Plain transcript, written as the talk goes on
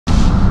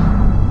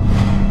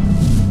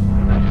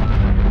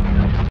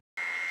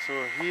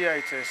So here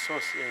it's a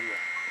source area.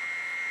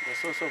 The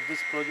source of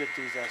this project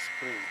is a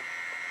spring.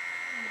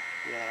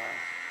 Yeah,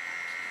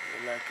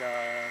 like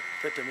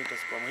 30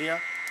 meters from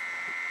here,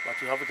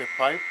 but you have the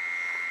pipe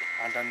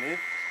underneath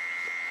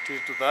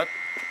till to that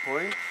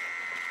point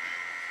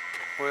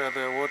where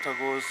the water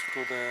goes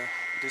to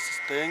this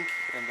tank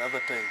and the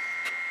other tank.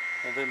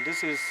 And then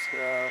this is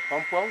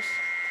pump house.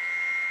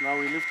 Now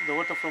we lift the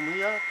water from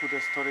here to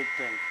the storage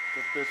tank.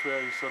 The place where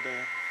you saw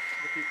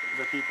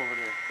the people over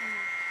there.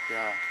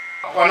 Yeah.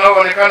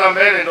 Wanaoonekana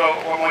mbele ndio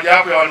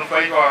wamojawapo ya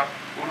wanufaika wa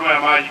huduma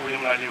ya maji kwenye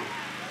mradi huu.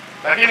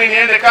 Lakini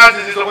niende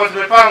kazi zilizokuwa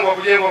zimepangwa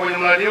kujengwa kwenye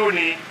mradi huu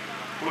ni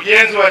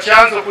ujenzi wa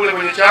chanzo kule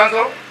kwenye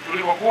chanzo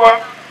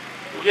tulikokuwa,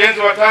 ujenzi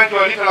wa tanki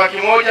wa lita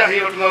 100,000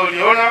 hilo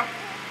tunaloliona,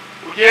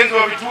 ujenzi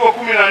wa vituo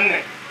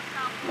 14,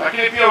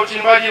 lakini pia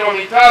uchimbaji wa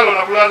mitaro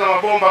na kulaza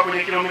mabomba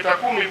kwenye kilomita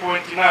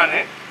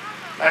 10.8,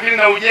 lakini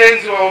na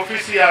ujenzi wa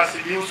ofisi ya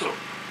Simu,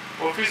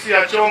 ofisi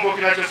ya chombo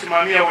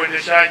kinachosimamia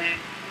uendeshaji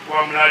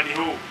wa mradi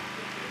huu.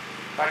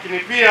 Lakini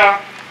pia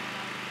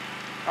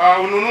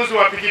ununuzi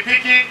wa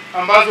pikipiki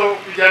ambazo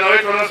vijana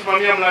wetu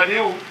wanaosimamia mradi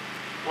huu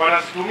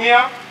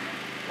wanazitumia,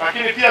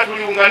 lakini pia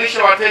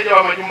tuliunganisha wateja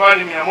wa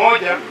majumbani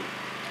 100,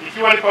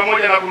 ikiwa ni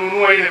pamoja na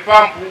kununua ile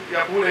pampu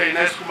ya kule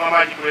inayosukuma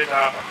maji kuleta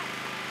hapa.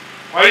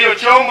 Kwa hiyo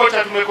chombo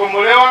cha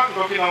tumekombolewa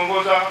ndio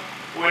kinaongoza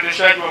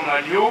uendeshaji wa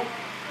mradi huu.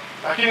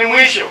 Lakini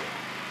mwisho,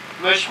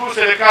 tunashukuru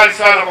serikali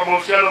sana kwa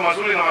mahusiano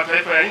mazuri na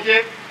mataifa ya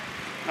nje,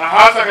 na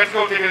hasa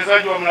katika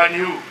utekelezaji wa mradi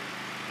huu.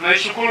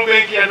 Tunashukuru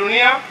Benki ya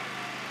Dunia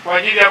kwa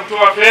ajili ya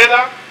kutoa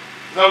fedha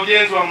za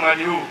ujenzi wa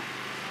mradi huu.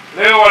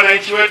 Leo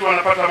wananchi wetu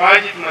wanapata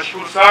maji,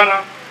 tunashukuru sana.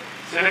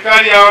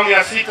 Serikali ya awamu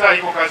ya 6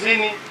 iko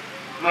kazini.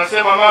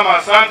 Tunasema mama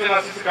asante,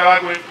 na sisi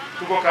Karagwe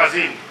tuko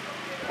kazini.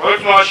 Kwa hiyo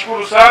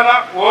tunawashukuru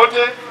sana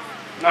wote,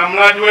 na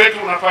mradi wetu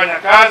unafanya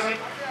kazi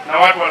na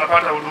watu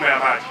wanapata huduma ya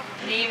maji.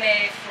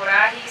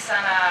 Nimefurahi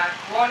sana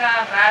kuona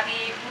mradi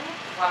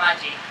huu wa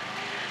maji.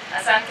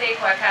 Asante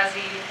kwa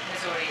kazi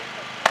nzuri.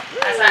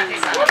 Asante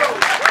sana.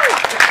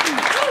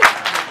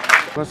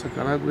 Sasa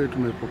Karagwe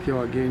tumepokea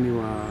wageni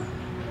wa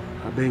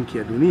Benki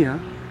ya Dunia.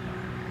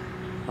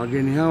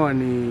 Wageni hawa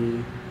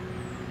ni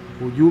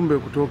ujumbe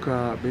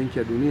kutoka Benki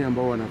ya Dunia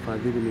ambao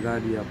wanafadhili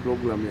miradi ya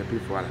program ya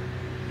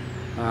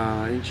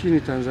P4R.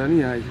 Nchini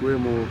Tanzania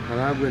ikiwemo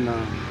Karagwe na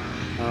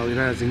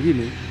wilaya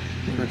zingine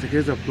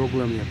tunatekeleza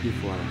program ya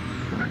P4R.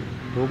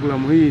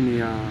 Programu hii ni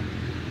ya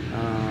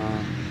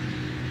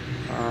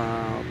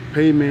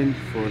payment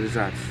for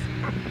results.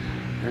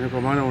 Yaani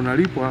kwa maana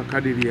unalipwa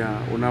kadiri ya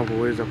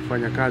unavyoweza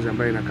kufanya kazi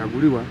ambayo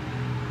inakaguliwa,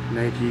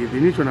 na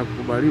ikiidhinishwa na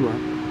kukubaliwa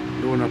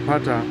ndio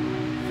unapata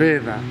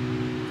fedha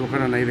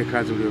kutokana na ile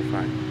kazi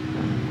uliyofanya.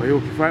 Kwa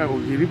hiyo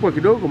ukilipwa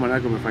kidogo maana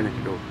yake umefanya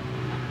kidogo.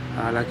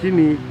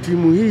 Lakini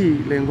timu hii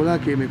lengo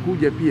lake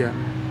imekuja pia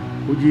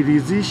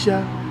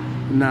kujiridhisha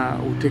na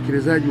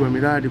utekelezaji wa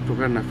miradi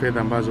kutokana na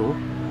fedha ambazo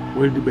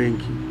World Bank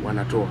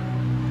wanatoa.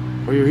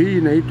 Kwa hiyo hii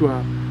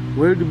inaitwa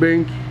World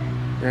Bank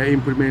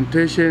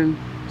Implementation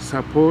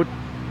Support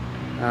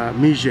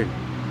Mission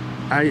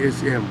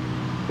ISM.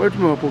 Kwa hiyo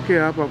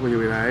tumewapokea hapa kwenye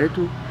wilaya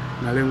yetu,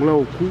 na lengo lao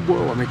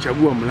kubwa,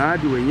 wamechagua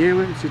mradi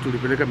wenyewe. Sisi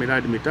tulipeleka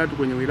miradi 3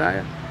 kwenye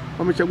wilaya,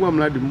 wamechagua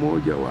mradi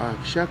mmoja wa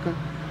Kishaka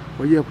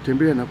kwa ajili ya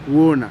kutembea na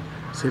kuona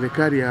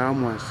serikali ya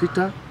awamu ya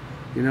 6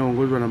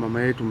 inayoongozwa na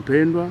mama yetu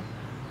mpendwa,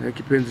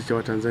 kipenzi cha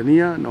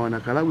Watanzania na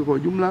wanakaragwe kwa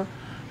ujumla,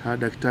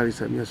 Daktari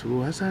Samia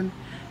Suluhu Hassan.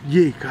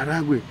 Je,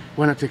 Karagwe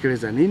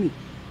wanatekeleza nini?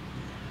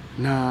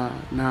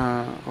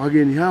 Na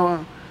wageni hawa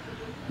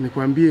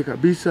nikwambie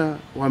kabisa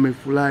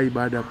wamefurahi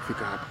baada ya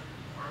kufika hapa.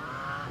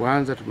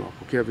 Kwanza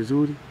tumewapokea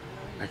vizuri,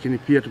 lakini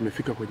pia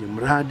tumefika kwenye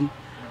mradi,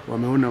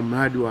 wameona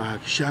mradi wa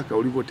Kishaka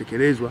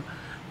ulivyotekelezwa,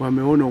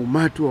 wameona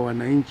umati wa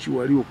wananchi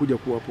waliokuja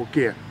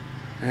kuwapokea.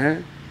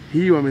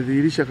 Hii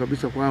wamedhihirisha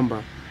kabisa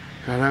kwamba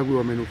Karagwe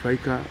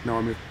wamenufaika na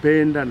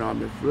wamependa na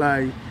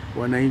wamefurahi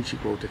wananchi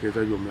kwa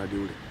utekelezaji wa mradi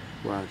ule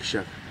wa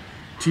Kishaka.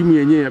 Timu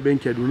yenyewe ya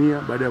Benki ya Dunia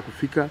baada ya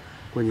kufika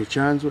kwenye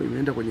chanzo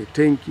imeenda kwenye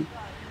tenki,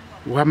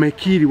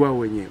 wamekiri wao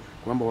wenyewe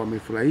kwamba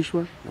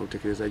wamefurahishwa na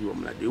utekelezaji wa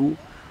mradi huu.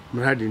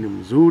 Mradi ni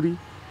mzuri,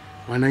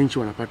 wananchi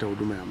wanapata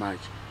huduma ya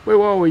maji. Kwa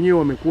hiyo wao wenyewe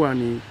wamekuwa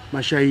ni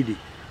mashahidi,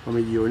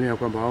 wamejionea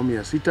kwamba awamu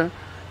ya 6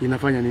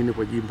 inafanya nini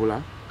kwa jimbo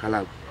la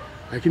Karagwe.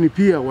 Lakini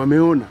pia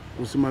wameona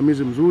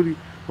usimamizi mzuri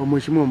wa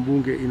Mheshimiwa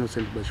mbunge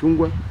Innocent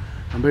Bashungwa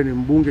ambaye ni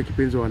mbunge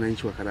kipenzi wa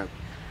wananchi wa Karagwe.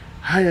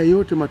 Haya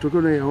yote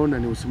matokeo nayoyaona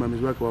ni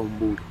usimamizi wake wa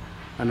mbunge.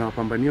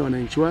 Anawapambania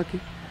wananchi wake,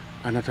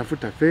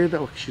 anatafuta fedha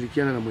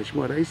wakishirikiana na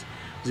Mheshimiwa Rais,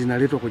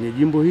 zinaletwa kwenye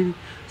jimbo hili.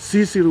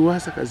 Sisi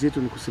RUWASA kazi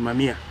yetu ni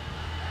kusimamia,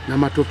 na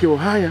matokeo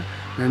haya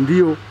na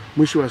ndio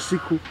mwisho wa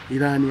siku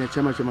ilani ya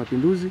Chama cha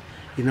Mapinduzi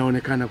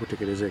inaonekana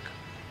kutekelezeka.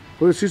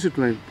 Kwa hiyo sisi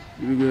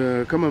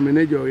kama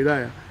meneja wa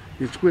wilaya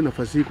nichukue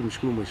nafasi hii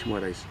kumshukuru Mheshimiwa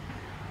Rais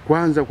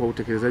kwanza kwa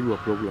utekelezaji wa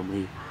programu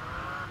hii.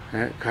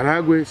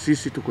 Karagwe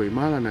sisi tuko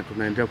imara na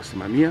tunaendelea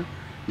kusimamia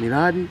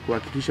miradi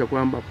kuhakikisha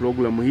kwamba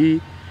programu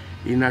hii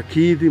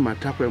inakidhi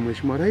matakwa ya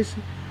Mheshimiwa Rais,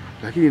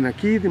 lakini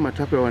inakidhi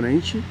matakwa ya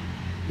wananchi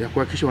ya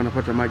kuhakikisha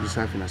wanapata maji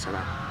safi na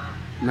salama.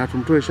 na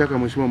tumtoe shaka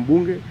mheshimiwa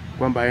mbunge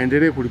kwamba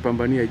aendelee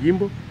kulipambania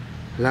jimbo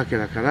lake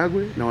la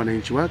Karagwe na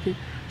wananchi wake.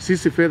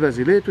 Sisi fedha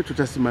ziletwe,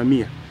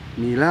 tutasimamia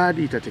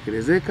miradi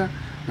itatekelezeka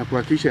na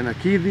kuhakikisha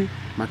inakidhi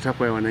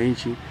matakwa ya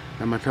wananchi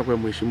na matakwa ya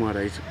mheshimiwa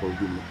rais kwa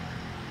ujumla.